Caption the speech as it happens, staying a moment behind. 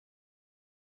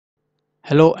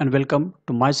Hello and welcome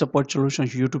to My Support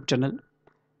Solutions YouTube channel.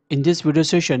 In this video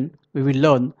session, we will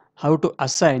learn how to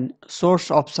assign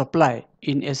source of supply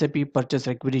in SAP Purchase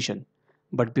Requisition.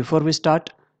 But before we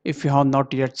start, if you have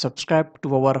not yet subscribed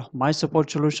to our My Support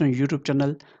Solutions YouTube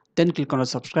channel, then click on the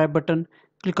subscribe button,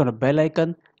 click on the bell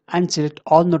icon and select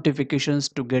all notifications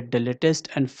to get the latest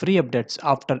and free updates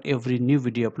after every new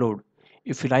video upload.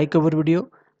 If you like our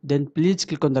video, then please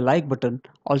click on the like button.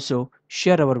 Also,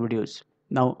 share our videos.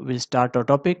 Now we'll start our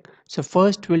topic. So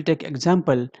first we'll take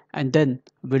example and then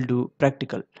we'll do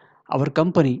practical. Our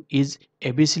company is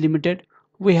ABC Limited.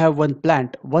 We have one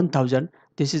plant 1000.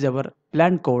 This is our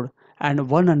plant code, and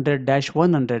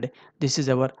 100-100. This is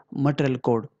our material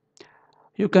code.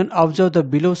 You can observe the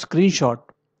below screenshot.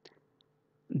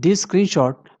 This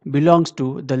screenshot belongs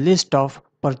to the list of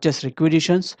purchase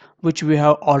requisitions which we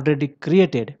have already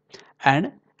created,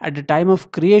 and at the time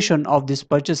of creation of these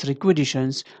purchase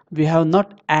requisitions we have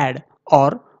not add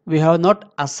or we have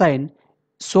not assigned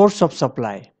source of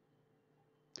supply.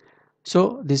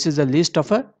 So this is a list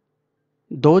of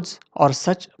those or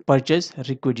such purchase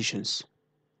requisitions.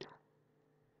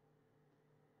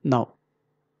 Now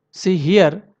see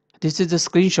here, this is the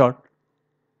screenshot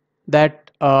that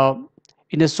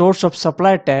in a source of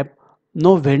supply tab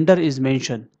no vendor is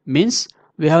mentioned, means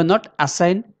we have not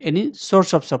assigned any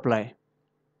source of supply.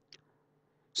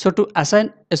 So to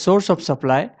assign a source of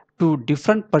supply to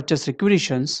different purchase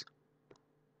requisitions,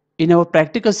 in our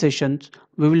practical sessions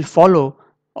we will follow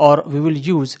or we will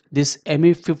use this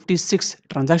ME56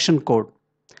 transaction code,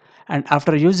 and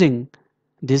after using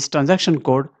this transaction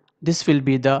code, this will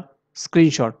be the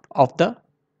screenshot of the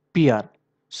PR,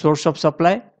 source of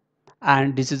supply,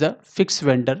 and this is a fixed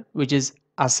vendor which is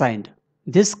assigned.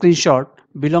 This screenshot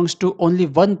belongs to only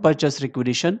one purchase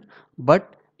requisition,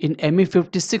 but in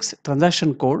ME56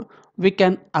 transaction code we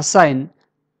can assign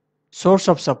source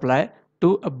of supply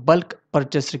to a bulk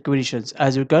purchase requisitions,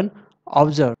 as you can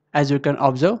observe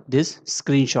this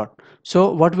screenshot.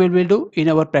 So what we will do in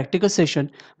our practical session,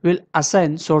 we'll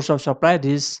assign source of supply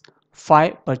these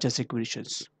 5 purchase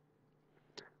requisitions.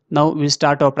 Now we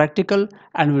start our practical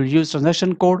and we'll use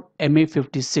transaction code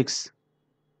ME56.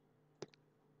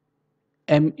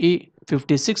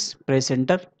 ME56, press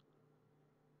enter.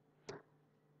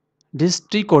 This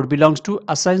tree code belongs to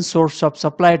assign source of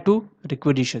supply to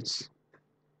requisitions.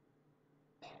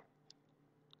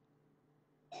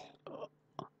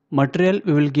 Material,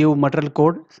 we will give material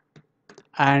code,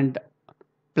 and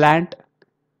plant,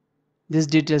 these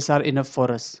details are enough for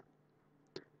us.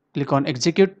 Click on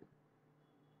execute.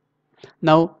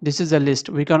 Now this is a list.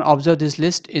 We can observe this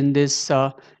list in this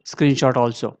screenshot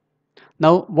also.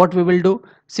 Now what we will do,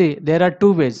 see there are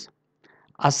two ways: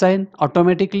 assign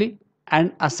automatically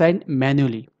and assign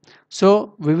manually.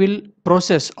 So we will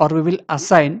process or we will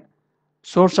assign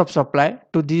source of supply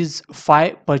to these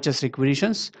 5 purchase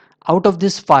requisitions. Out of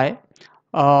this 5,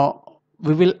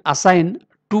 we will assign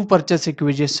 2 purchase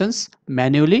requisitions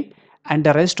manually and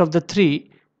the rest of the 3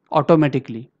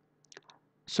 automatically.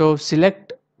 So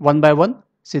select one by one.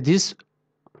 See this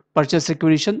purchase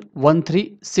requisition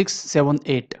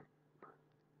 13678,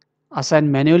 assign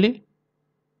manually.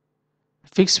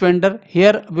 Fixed vendor,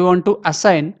 here we want to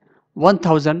assign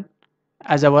 1000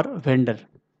 as our vendor.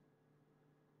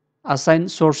 Assign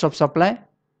source of supply,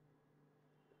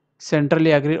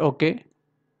 centrally agree, okay,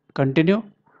 continue,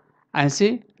 and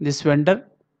see this vendor,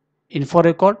 info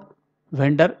record,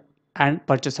 vendor and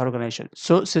purchase organization.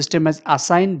 So system has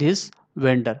assigned this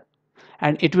vendor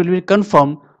and it will be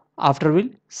confirmed after we'll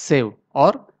save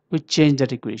or we change the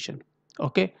requisition.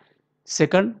 Okay,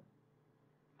 second,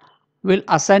 we'll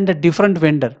assign the different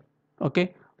vendor.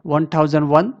 Okay,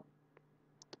 1001,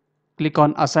 click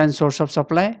on assign source of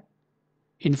supply,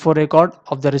 info record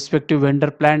of the respective vendor,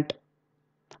 plant,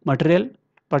 material,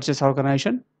 purchase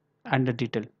organization and the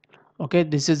detail. Okay,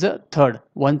 this is the third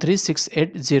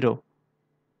 13680,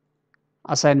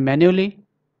 assign manually,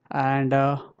 and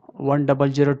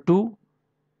 1002,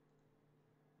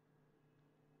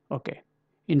 okay,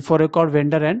 info record,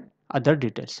 vendor and other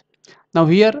details. Now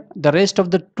here the rest of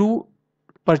the 2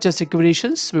 purchase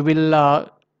requisitions we will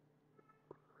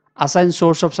assign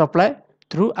source of supply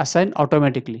through assign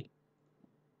automatically.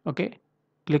 Okay,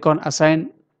 click on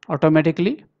assign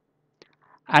automatically,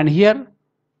 and here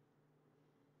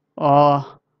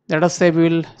let us say we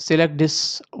will select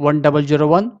this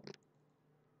 1001,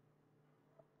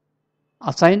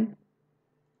 assign,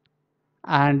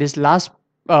 and this last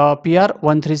PR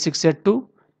 13682,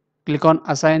 click on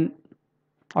assign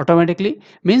automatically,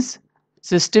 means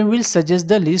system will suggest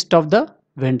the list of the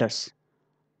vendors.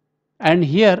 And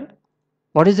here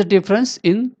what is the difference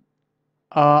in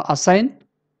assign?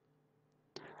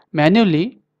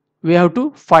 manually we have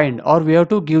to find, or we have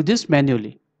to give this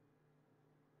manually,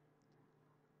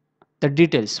 the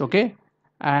details. Okay,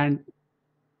 and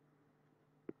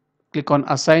click on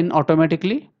assign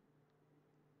automatically,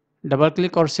 double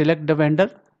click or select the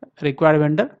vendor, required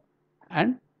vendor,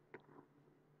 and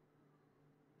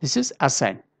this is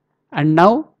assign. And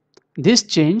now this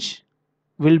change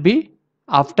will be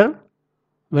after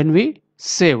when we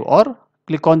save or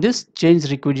click on this change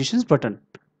requisitions button,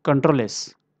 Control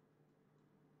S.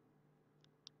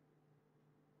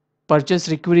 Purchase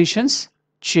requisitions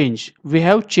change. We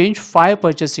have changed 5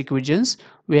 purchase requisitions.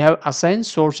 We have assigned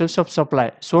source of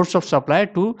supply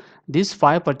to these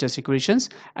 5 purchase requisitions,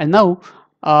 and now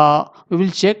we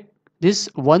will check this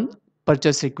one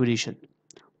purchase requisition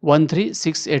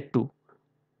 13682,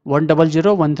 100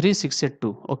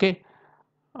 13682. Okay,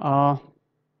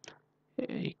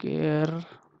 here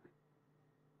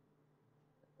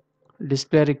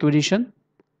display requisition.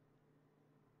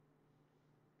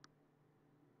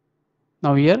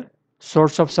 Now here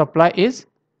source of supply is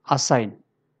assigned.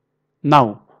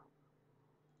 Now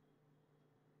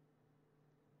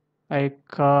like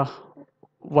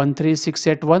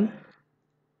 13681,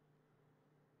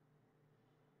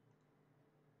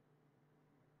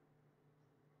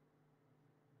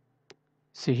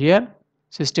 see here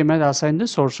system has assigned the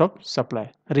source of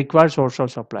supply, required source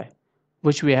of supply,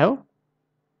 which we have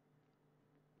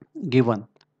given,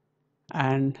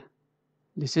 and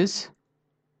this is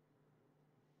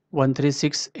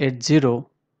 13680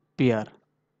 PR.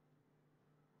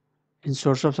 In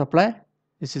source of supply,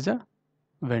 this is a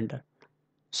vendor.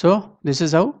 So this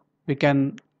is how we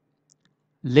can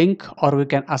link or we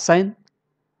can assign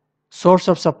source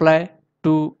of supply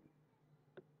to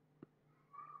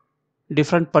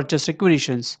different purchase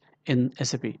requisitions in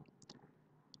SAP.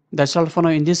 That's all for now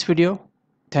in this video.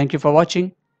 Thank you for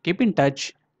watching. Keep in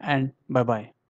touch and bye bye.